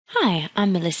Hi,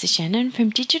 I'm Melissa Shannon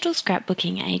from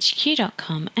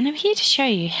digitalscrapbookinghq.com and I'm here to show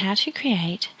you how to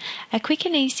create a quick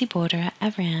and easy border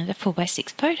around a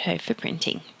 4x6 photo for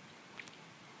printing.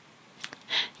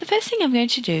 The first thing I'm going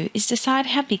to do is decide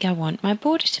how big I want my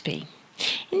border to be.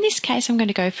 In this case I'm going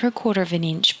to go for a 1/4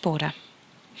 inch border.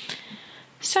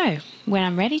 So when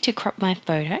I'm ready to crop my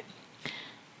photo,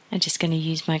 I'm just going to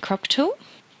use my crop tool,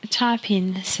 type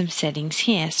in some settings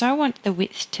here. So I want the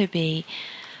width to be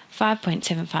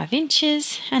 5.75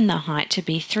 inches and the height to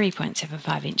be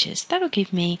 3.75 inches. That'll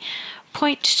give me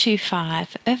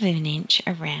 0.25 of an inch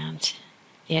around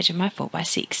the edge of my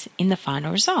 4x6 in the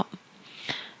final result.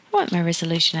 I want my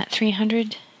resolution at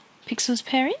 300 pixels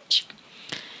per inch,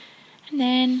 and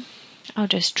then I'll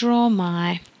just draw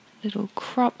my little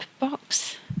crop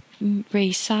box,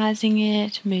 resizing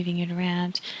it, moving it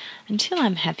around until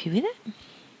I'm happy with it.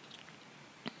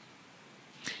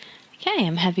 Okay,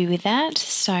 I'm happy with that,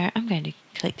 so I'm going to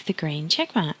click the green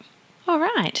check mark.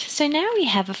 Alright, so now we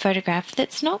have a photograph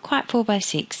that's not quite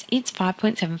 4x6, it's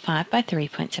 5.75 by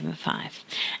 3.75,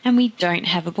 and we don't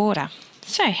have a border.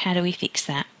 So how do we fix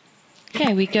that?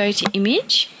 Okay, we go to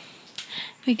Image,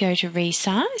 we go to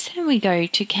Resize, and we go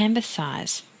to Canvas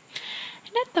Size.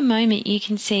 And at the moment you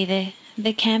can see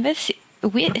the canvas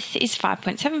width is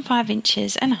 5.75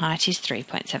 inches and height is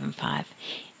 3.75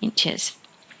 inches.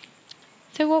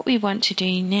 So what we want to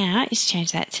do now is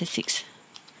change that to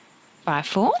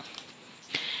 6x4,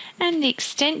 and the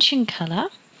extension colour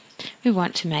we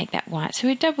want to make that white. So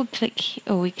we double click,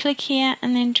 or we click here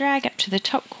and then drag up to the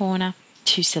top corner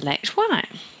to select white.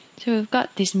 So we've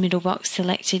got this middle box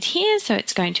selected here, so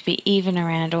it's going to be even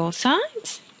around all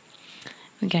sides.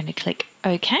 We're going to click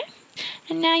OK,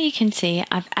 and now you can see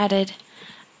I've added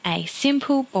a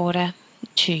simple border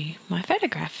to my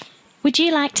photograph. Would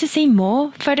you like to see more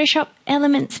Photoshop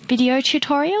Elements video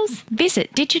tutorials?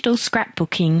 Visit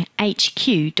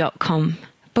digitalscrapbookinghq.com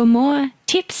for more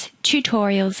tips,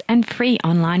 tutorials and free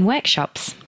online workshops.